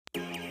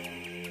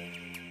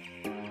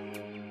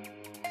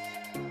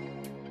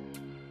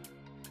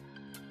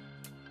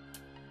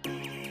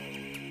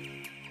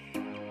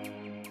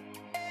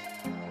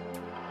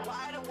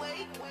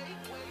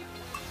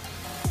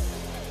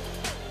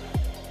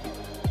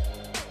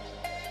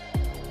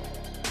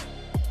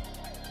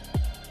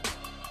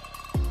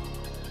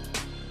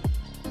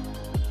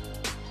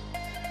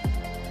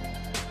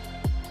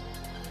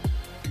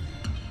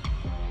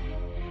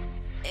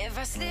If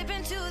I slip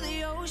into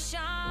the ocean,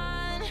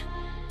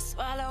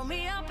 swallow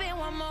me up in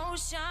one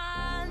motion,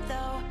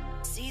 though.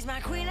 Seize my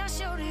queen, I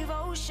show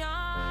devotion.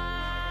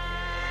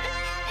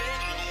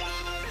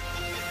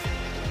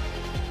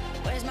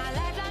 Where's my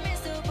lifeline,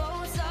 Mr.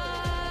 Bosun?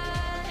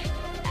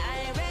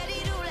 I ain't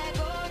ready to let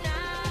go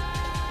now.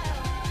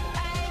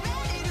 I ain't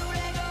ready to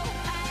let go.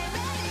 I ain't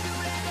ready to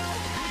let go.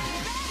 I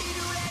ain't ready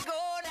to let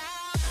go now.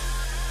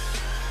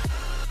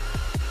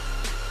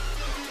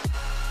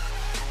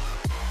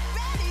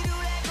 Ready to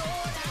let go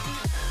now.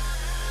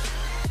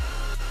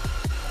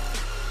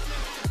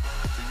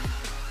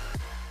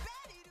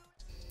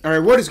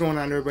 Alright, what is going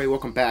on, everybody?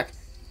 Welcome back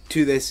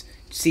to this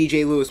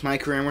CJ Lewis My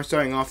Career, and we're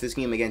starting off this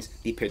game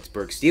against the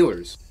Pittsburgh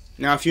Steelers.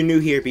 Now, if you're new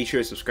here, be sure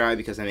to subscribe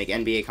because I make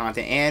NBA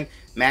content and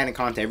Madden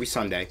content every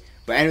Sunday.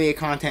 But NBA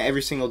content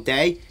every single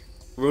day.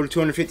 Road to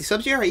 250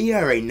 subs, you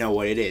already know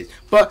what it is.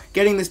 But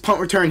getting this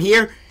punt return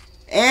here,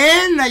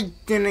 and I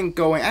didn't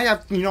go in. I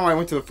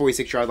went to the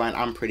 46-yard line.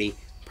 I'm pretty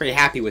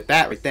happy with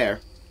that right there.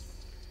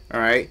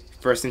 Alright,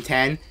 1st and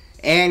 10.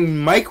 And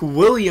Mike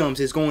Williams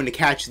is going to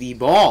catch the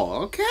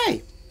ball.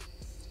 Okay.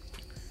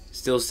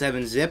 Still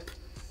 7-zip.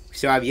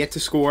 So I've yet to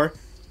score.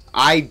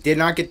 I did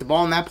not get the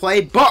ball in that play,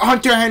 but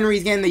Hunter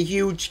Henry's getting the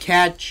huge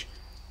catch.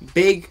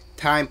 Big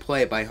time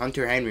play by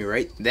Hunter Henry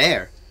right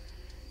there.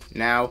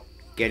 Now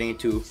getting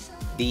into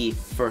the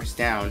 1st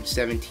down,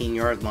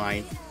 17-yard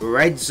line.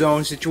 Red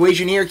zone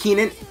situation here.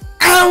 Keenan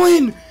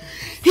Allen!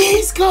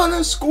 He's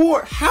gonna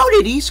score! How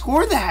did he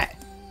score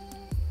that?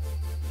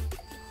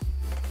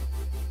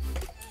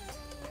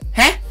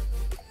 Huh?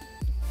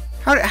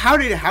 How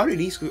did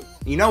he score?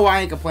 You know why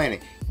I ain't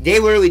complaining. They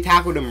literally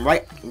tackled him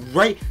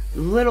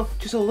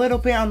just a little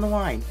bit on the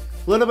line.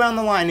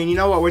 And you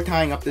know what? We're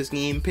tying up this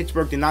game.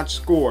 Pittsburgh did not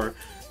score.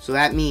 So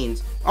that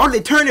means... Oh, they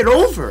turned it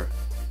over!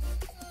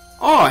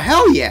 Oh,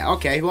 hell yeah.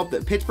 Okay, well,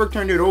 Pittsburgh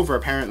turned it over,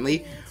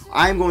 apparently.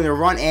 I'm going to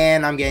run,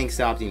 and I'm getting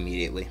stopped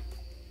immediately.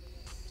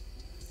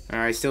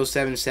 Alright, still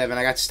 7-7.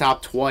 I got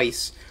stopped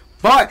twice.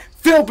 But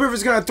Philip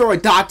Rivers is going to throw a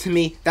dot to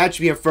me. That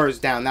should be a 1st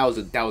down. That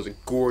was a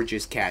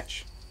gorgeous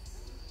catch.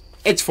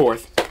 It's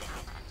 4th.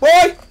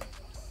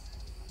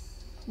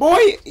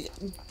 Boy,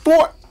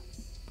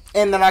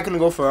 and they're not going to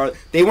go for it.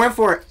 They went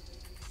for it.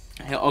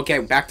 Okay,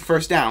 back to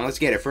 1st down. Let's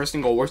get it. 1st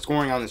and goal. We're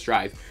scoring on this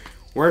drive.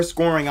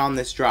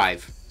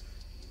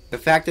 The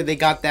fact that they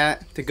got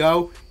that to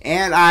go,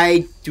 and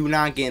I do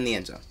not get in the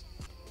end zone.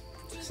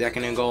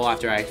 2nd and goal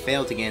after I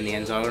failed to get in the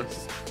end zone.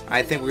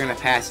 I think we're going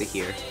to pass it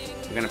here.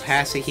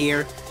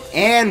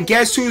 And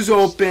guess who's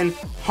open?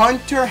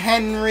 Hunter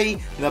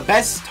Henry, the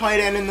best tight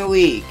end in the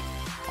league.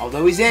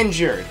 Although he's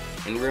injured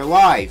in real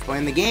life. But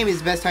in the game, he's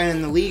the best tight end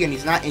in the league, and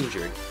he's not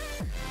injured.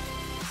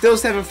 Still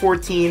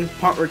 7-14.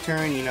 Punt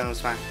return, you know,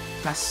 it's my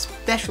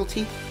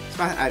specialty.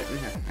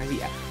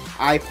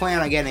 I plan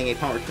on getting a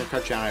punt return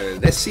touchdown either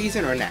this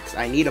season or next.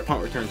 I need a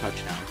punt return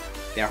touchdown.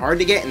 They're hard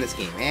to get in this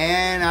game.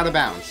 And out of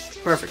bounds.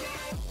 Perfect.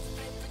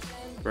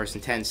 1st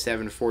and 10,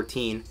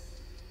 7-14.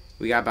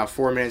 We got about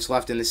 4 minutes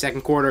left in the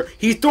 2nd quarter.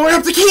 He's throwing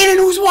up to Keenan,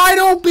 who's wide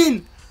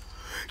open!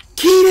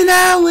 Keenan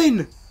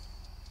Allen!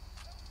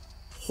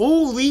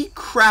 Holy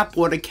crap,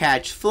 what a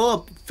catch.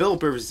 Philip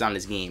Rivers is on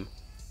his game.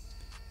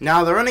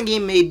 Now, the running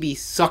game may be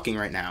sucking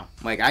right now.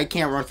 Like, I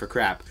can't run for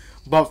crap.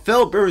 But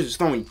Philip Rivers is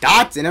throwing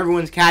dots, and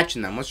everyone's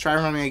catching them. Let's try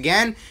running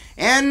again.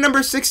 And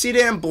number 60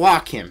 didn't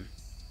block him.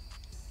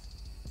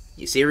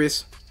 You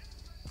serious?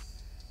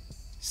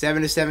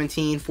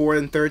 7-17, 4th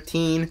and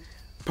 13.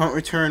 Punt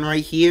return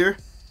right here.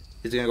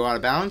 Is it going to go out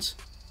of bounds?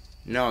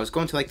 No, it's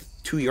going to like the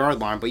 2-yard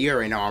line, but you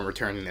already know I'm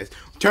returning this.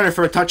 Return it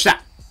for a touchdown.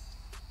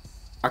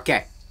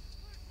 Okay.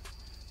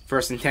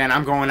 1st and 10,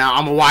 I'm going out.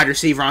 I'm a wide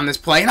receiver on this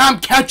play, and I'm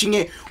catching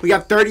it. We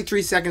got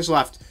 33 seconds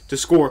left to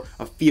score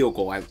a field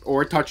goal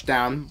or a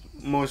touchdown,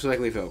 most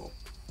likely a field goal.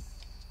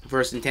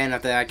 1st and 10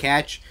 after that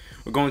catch.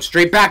 We're going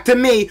straight back to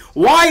me.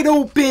 Wide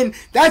open.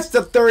 That's the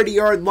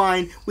 30-yard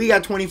line. We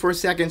got 24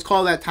 seconds.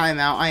 Call that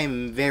timeout. I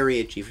am very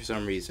itchy for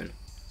some reason.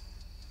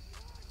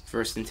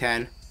 1st and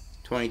 10.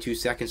 22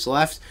 seconds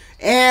left.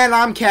 And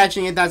I'm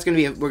catching it. That's going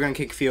to be we're going to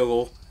kick a field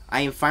goal. I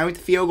am fine with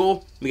the field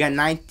goal. We got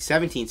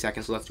 17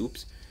 seconds left.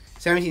 Oops.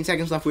 17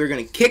 seconds left. We're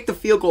going to kick the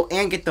field goal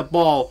and get the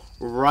ball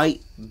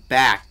right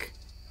back.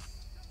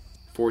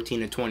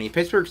 14-20.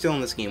 Pittsburgh's still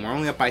in this game. We're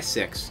only up by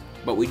 6.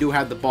 But we do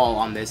have the ball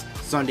on this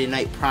Sunday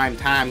night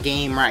primetime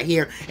game right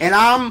here. And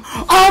I'm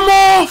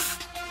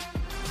off!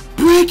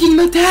 Breaking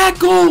the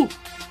tackle!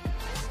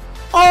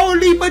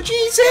 Holy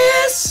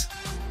bejesus!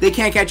 They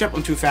can't catch up.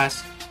 I'm too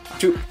fast. I'm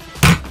too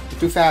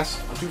fast.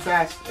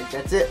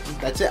 That's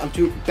it. I'm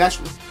too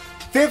best.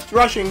 5th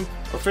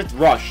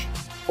rush.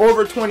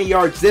 Over 20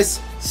 yards this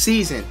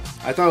season.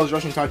 I thought it was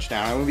rushing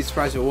touchdown. I wouldn't be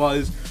surprised if it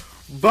was.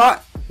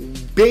 But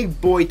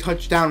big boy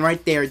touchdown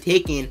right there,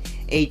 taking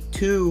a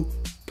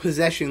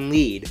 2-possession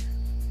lead.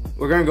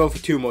 We're gonna go for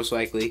 2 most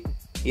likely.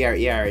 Yeah,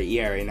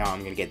 right now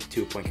I'm gonna get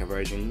the 2-point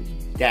conversion.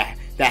 That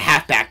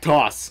halfback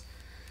toss.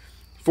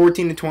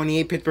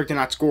 14-28. Pittsburgh did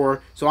not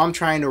score, so I'm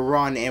trying to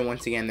run, and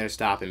once again they're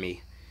stopping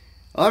me.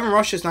 11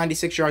 rushes,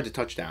 96 yards, a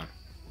touchdown.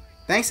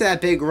 Thanks to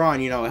that big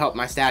run, you know, it helped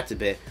my stats a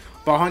bit.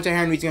 But Hunter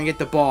Henry's going to get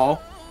the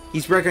ball.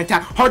 He's breaking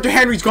attack. Hunter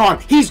Henry's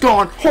gone. He's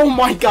gone. Oh,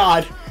 my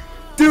God.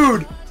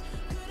 Dude.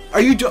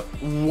 Are you...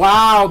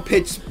 Wow,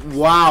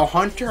 Wow,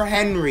 Hunter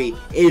Henry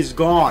is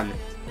gone.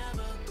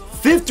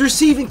 5th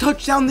receiving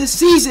touchdown this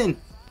season.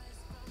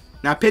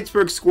 Now,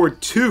 Pittsburgh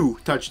scored 2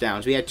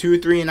 touchdowns. We had 2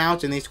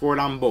 3-and-outs, and they scored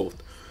on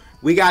both.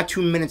 We got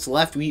 2 minutes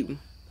left. We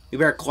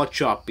better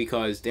clutch up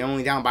because they're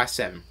only down by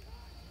 7.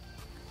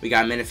 We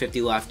got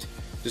 1:50 left.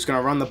 Just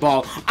gonna run the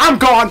ball. I'm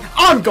gone.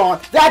 I'm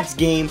gone. That's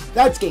game.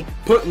 That's game.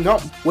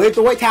 No. Wave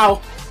the white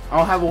towel. I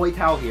don't have a white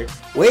towel here.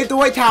 Wave the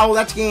white towel.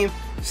 That's game.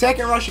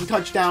 2nd rushing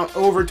touchdown,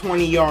 over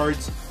 20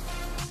 yards.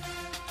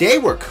 They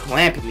were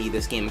clamping me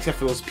this game, except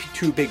for those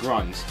 2 big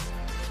runs.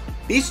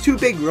 These 2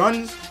 big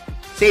runs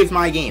saved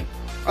my game.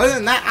 Other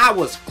than that, I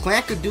was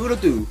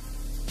clank-a-doodle-doo.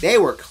 They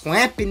were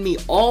clamping me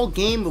all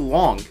game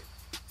long.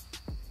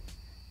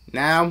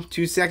 Now,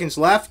 2 seconds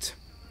left.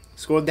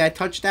 Scored that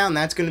touchdown.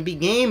 That's going to be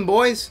game,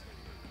 boys.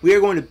 We are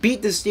going to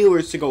beat the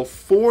Steelers to go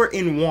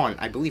 4-1.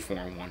 I believe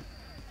 4-1.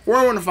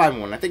 4-1 or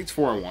 5-1. I think it's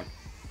 4-1.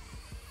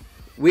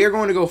 We are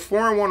going to go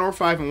 4-1 or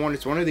 5-1.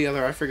 It's one or the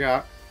other. I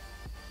forgot.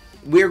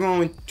 We are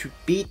going to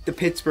beat the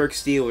Pittsburgh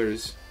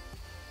Steelers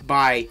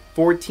by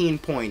 14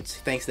 points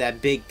thanks to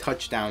that big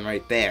touchdown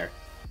right there.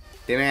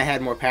 They may have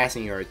had more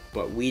passing yards,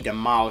 but we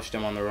demolished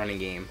them on the running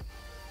game.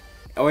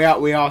 And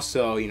we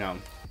also, you know,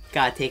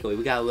 got a takeaway.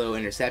 We got a little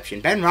interception.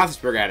 Ben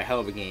Roethlisberger had a hell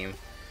of a game.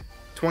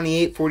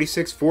 28,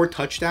 46, 4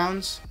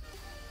 touchdowns.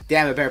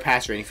 Damn, a better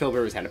passer rating. Phil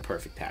Rivers had a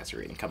perfect passer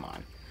rating. Come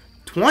on.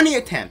 20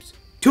 attempts,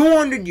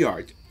 200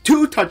 yards,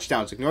 2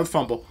 touchdowns. Ignore the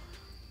fumble.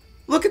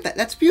 Look at that.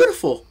 That's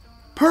beautiful.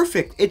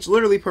 Perfect. It's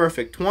literally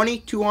perfect. 20,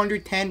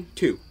 210,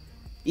 2.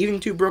 Even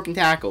 2 broken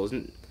tackles.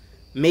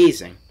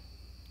 Amazing.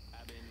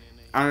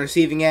 On the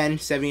receiving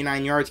end,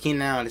 79 yards.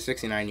 Keenan Allen to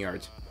 69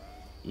 yards.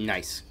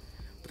 Nice.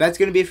 But that's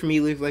going to be it for me.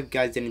 Leave a like if you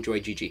guys did enjoy.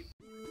 GG.